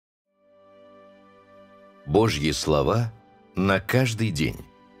Божьи слова на каждый день.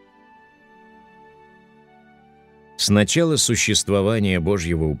 С начала существования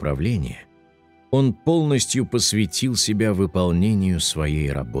Божьего управления Он полностью посвятил себя выполнению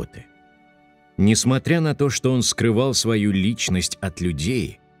своей работы. Несмотря на то, что Он скрывал свою личность от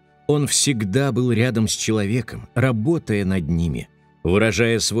людей, Он всегда был рядом с человеком, работая над ними,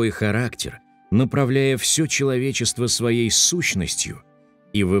 выражая свой характер, направляя все человечество своей сущностью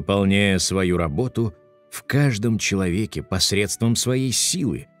и выполняя свою работу в каждом человеке посредством своей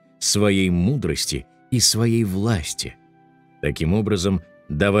силы, своей мудрости и своей власти, таким образом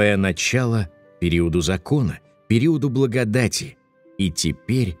давая начало периоду закона, периоду благодати и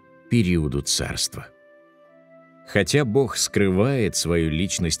теперь периоду царства. Хотя Бог скрывает свою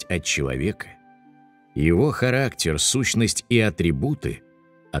личность от человека, Его характер, сущность и атрибуты,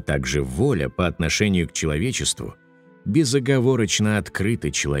 а также воля по отношению к человечеству безоговорочно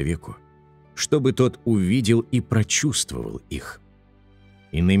открыты человеку, чтобы тот увидел и прочувствовал их.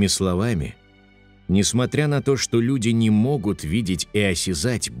 Иными словами, несмотря на то, что люди не могут видеть и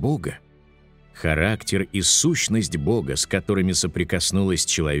осязать Бога, характер и сущность Бога, с которыми соприкоснулось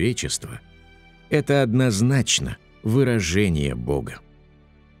человечество, это однозначно выражение Бога.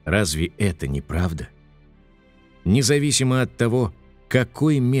 Разве это не правда? Независимо от того,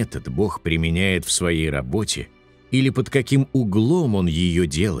 какой метод Бог применяет в своей работе или под каким углом Он ее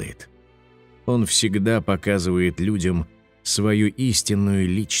делает, Он всегда показывает людям свою истинную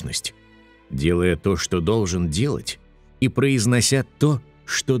личность, делая то, что должен делать, и произнося то,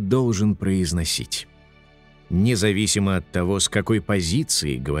 что должен произносить. Независимо от того, с какой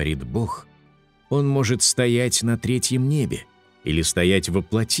позиции говорит Бог, Он может стоять на третьем небе, или стоять во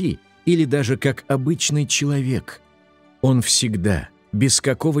плоти, или даже как обычный человек. Он всегда, без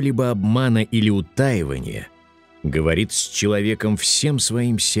какого-либо обмана или утаивания, говорит с человеком всем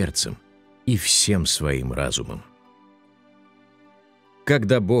своим сердцем и всем своим разумом.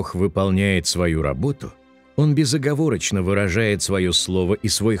 Когда Бог выполняет свою работу, Он безоговорочно выражает свое слово и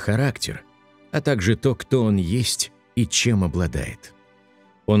свой характер, а также то, кто Он есть и чем обладает.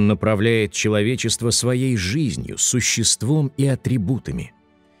 Он направляет человечество своей жизнью, существом и атрибутами.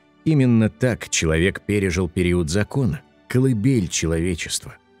 Именно так человек пережил период закона, колыбель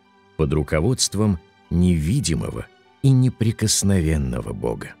человечества, под руководством невидимого и неприкосновенного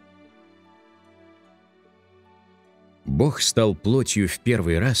Бога. Бог стал плотью в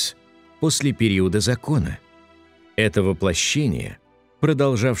первый раз после периода закона. Это воплощение,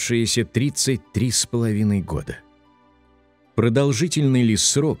 продолжавшееся 33,5 года. Продолжительный ли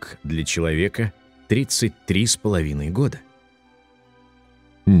срок для человека 33,5 года?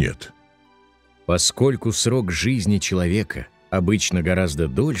 Нет. Поскольку срок жизни человека обычно гораздо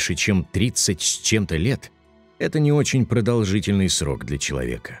дольше, чем 30 с чем-то лет, это не очень продолжительный срок для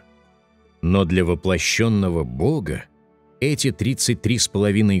человека. Но для воплощенного Бога эти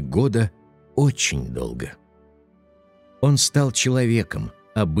 33,5 года очень долго. Он стал человеком,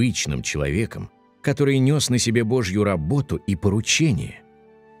 обычным человеком, который нес на себе Божью работу и поручение.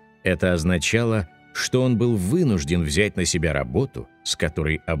 Это означало, что он был вынужден взять на себя работу, с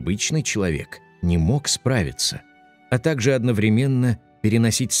которой обычный человек не мог справиться, а также одновременно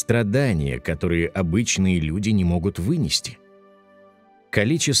переносить страдания, которые обычные люди не могут вынести.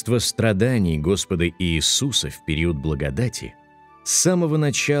 Количество страданий Господа Иисуса в период благодати с самого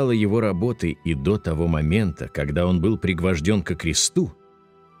начала Его работы и до того момента, когда Он был пригвожден ко кресту,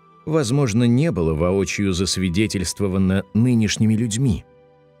 возможно, не было воочию засвидетельствовано нынешними людьми.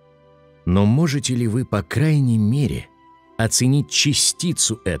 Но можете ли вы, по крайней мере, оценить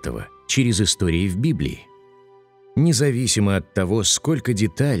частицу этого через истории в Библии? Независимо от того, сколько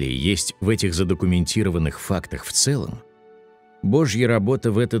деталей есть в этих задокументированных фактах в целом, Божья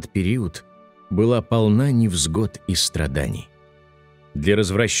работа в этот период была полна невзгод и страданий. Для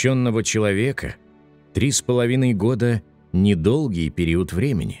развращенного человека 3,5 года – недолгий период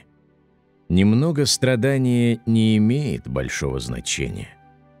времени. Немного страдания не имеет большого значения.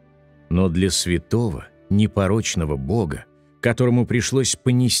 Но для святого, непорочного Бога, которому пришлось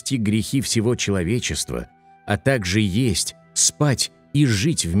понести грехи всего человечества, а также есть, спать и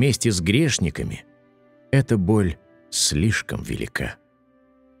жить вместе с грешниками, эта боль слишком велика.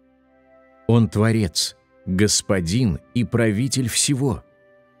 Он Творец, Господин и Правитель всего.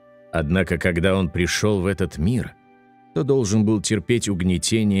 Однако, когда Он пришел в этот мир, то должен был терпеть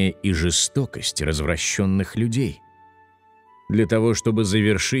угнетение и жестокость развращенных людей. Для того, чтобы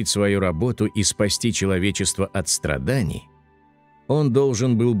завершить свою работу и спасти человечество от страданий, Он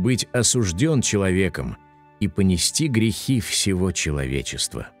должен был быть осужден человеком и понести грехи всего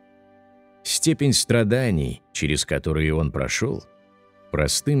человечества. Степень страданий, через которые Он прошел,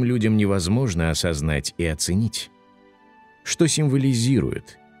 простым людям невозможно осознать и оценить. Что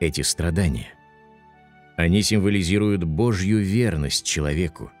символизируют эти страдания? Они символизируют Божью верность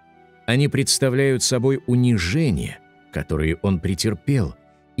человеку. Они представляют собой унижение, которое Он претерпел,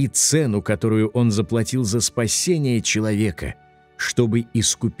 и цену, которую Он заплатил за спасение человека, чтобы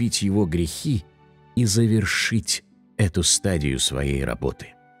искупить его грехи и завершить эту стадию своей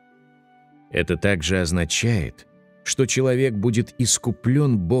работы. Это также означает, что человек будет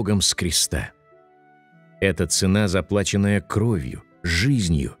искуплен Богом с креста. Это цена, заплаченная кровью,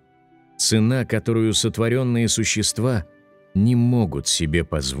 жизнью, цена, которую сотворенные существа не могут себе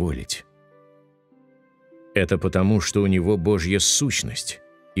позволить. Это потому, что у него Божья сущность,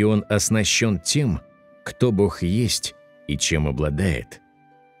 и он оснащен тем, кто Бог есть и чем обладает,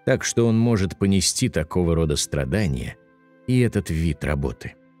 так что он может понести такого рода страдания и этот вид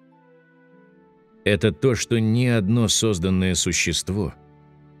работы. Это то, что ни одно созданное существо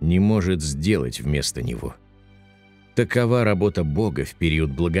не может сделать вместо него. Такова работа Бога в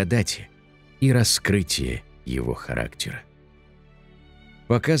период благодати и раскрытия Его характера.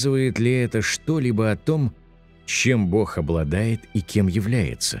 Показывает ли это что-либо о том, чем Бог обладает и кем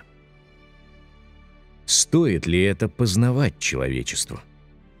является? Стоит ли это познавать человечеству?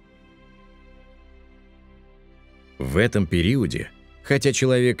 В этом периоде, хотя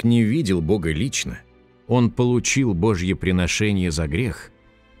человек не видел Бога лично, он получил Божье приношение за грех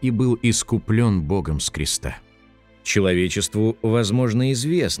и был искуплен Богом с креста. Человечеству, возможно,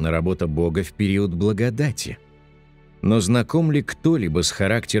 известна работа Бога в период благодати. Но знаком ли кто-либо с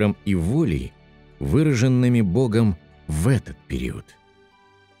характером и волей, выраженными Богом в этот период?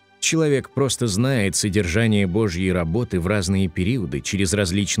 Человек просто знает содержание Божьей работы в разные периоды через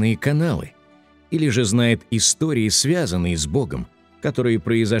различные каналы, или же знает истории, связанные с Богом, которые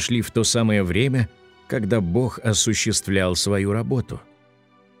произошли в то самое время, когда Бог осуществлял свою работу.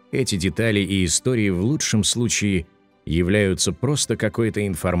 Эти детали и истории в лучшем случае являются просто какой-то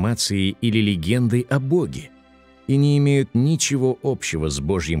информацией или легендой о Боге и не имеют ничего общего с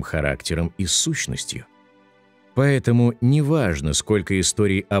Божьим характером и сущностью. Поэтому неважно, сколько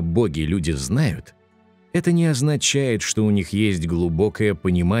историй о Боге люди знают, это не означает, что у них есть глубокое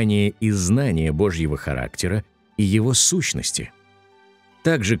понимание и знание Божьего характера и Его сущности.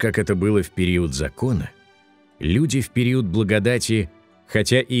 Так же, как это было в период закона, люди в период благодати,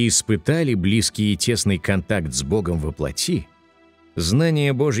 хотя и испытали близкий и тесный контакт с Богом во плоти,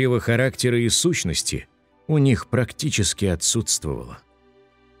 знание Божьего характера и сущности у них практически отсутствовало.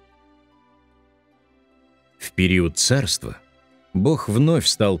 В период царства Бог вновь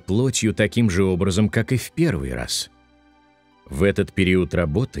стал плотью таким же образом, как и в первый раз. В этот период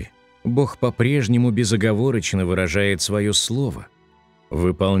работы Бог по-прежнему безоговорочно выражает свое слово,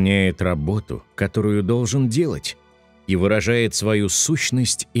 выполняет работу, которую должен делать, и выражает свою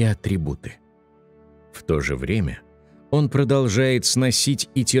сущность и атрибуты. В то же время Он продолжает сносить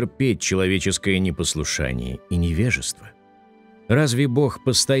и терпеть человеческое непослушание и невежество. Разве Бог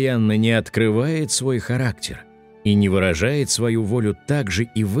постоянно не открывает свой характер и не выражает свою волю также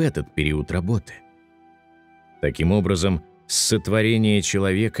и в этот период работы? Таким образом, с сотворения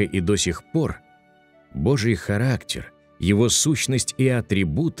человека и до сих пор Божий характер, Его сущность и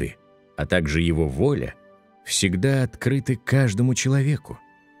атрибуты, а также Его воля всегда открыты каждому человеку.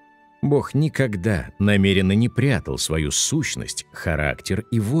 Бог никогда намеренно не прятал свою сущность, характер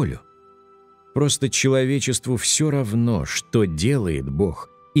и волю. Просто человечеству все равно, что делает Бог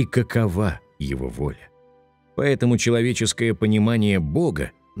и какова Его воля. Поэтому человеческое понимание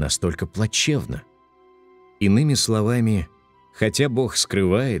Бога настолько плачевно. Иными словами, хотя Бог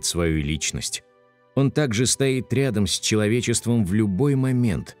скрывает свою личность, Он также стоит рядом с человечеством в любой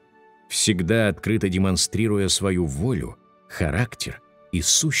момент, всегда открыто демонстрируя свою волю, характер и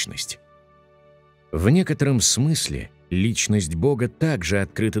сущность. В некотором смысле личность Бога также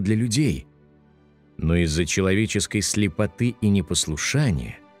открыта для людей, но из-за человеческой слепоты и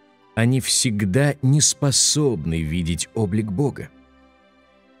непослушания они всегда не способны видеть облик Бога.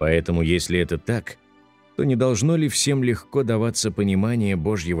 Поэтому, если это так, то не должно ли всем легко даваться понимание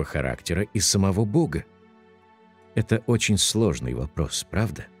Божьего характера и самого Бога? Это очень сложный вопрос,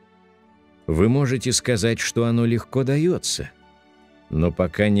 правда? Вы можете сказать, что оно легко дается, но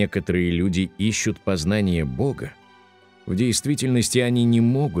пока некоторые люди ищут познание Бога, в действительности они не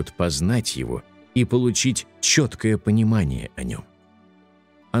могут познать Его и получить четкое понимание о Нем.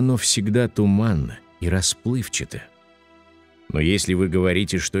 Оно всегда туманно и расплывчато. Но если вы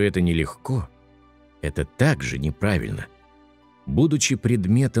говорите, что это нелегко, это также неправильно. Будучи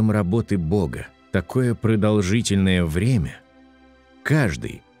предметом работы Бога такое продолжительное время,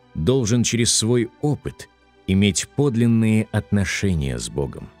 каждый должен через свой опыт иметь подлинные отношения с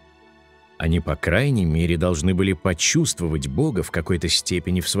Богом. Они, по крайней мере, должны были почувствовать Бога в какой-то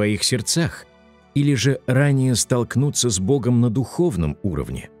степени в своих сердцах или же ранее столкнуться с Богом на духовном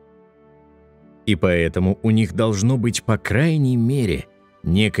уровне. И поэтому у них должно быть, по крайней мере,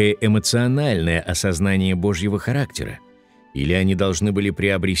 некое эмоциональное осознание Божьего характера, или они должны были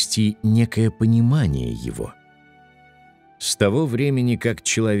приобрести некое понимание Его. С того времени, как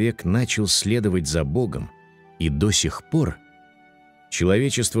человек начал следовать за Богом, и до сих пор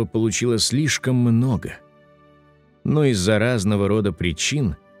человечество получило слишком много. Но из-за разного рода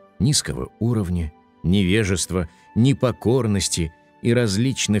причин, низкого уровня, невежества, непокорности и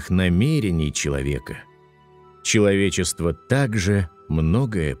различных намерений человека, человечество также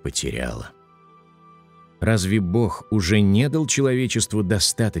многое потеряло. Разве Бог уже не дал человечеству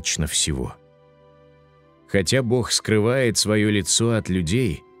достаточно всего? Хотя Бог скрывает свое лицо от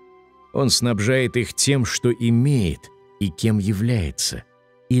людей, Он снабжает их тем, что имеет и кем является,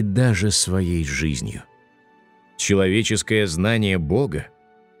 и даже своей жизнью. Человеческое знание Бога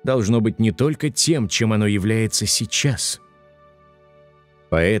должно быть не только тем, чем оно является сейчас.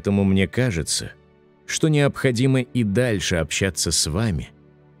 Поэтому мне кажется, что необходимо и дальше общаться с вами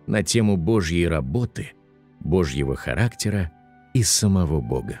на тему Божьей работы, Божьего характера и самого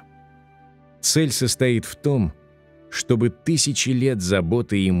Бога. Цель состоит в том, чтобы тысячи лет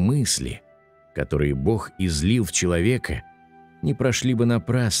заботы и мысли, которые Бог излил в человека, не прошли бы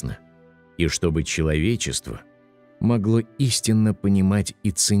напрасно, и чтобы человечество могло истинно понимать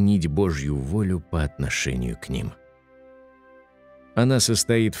и ценить Божью волю по отношению к ним. Она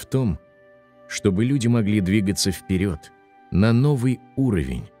состоит в том, чтобы люди могли двигаться вперед на новый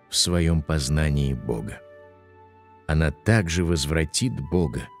уровень в своем познании Бога. Она также возвратит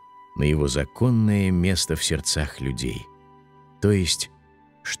Бога на Его законное место в сердцах людей, то есть,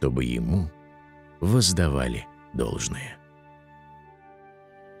 чтобы Ему воздавали должное.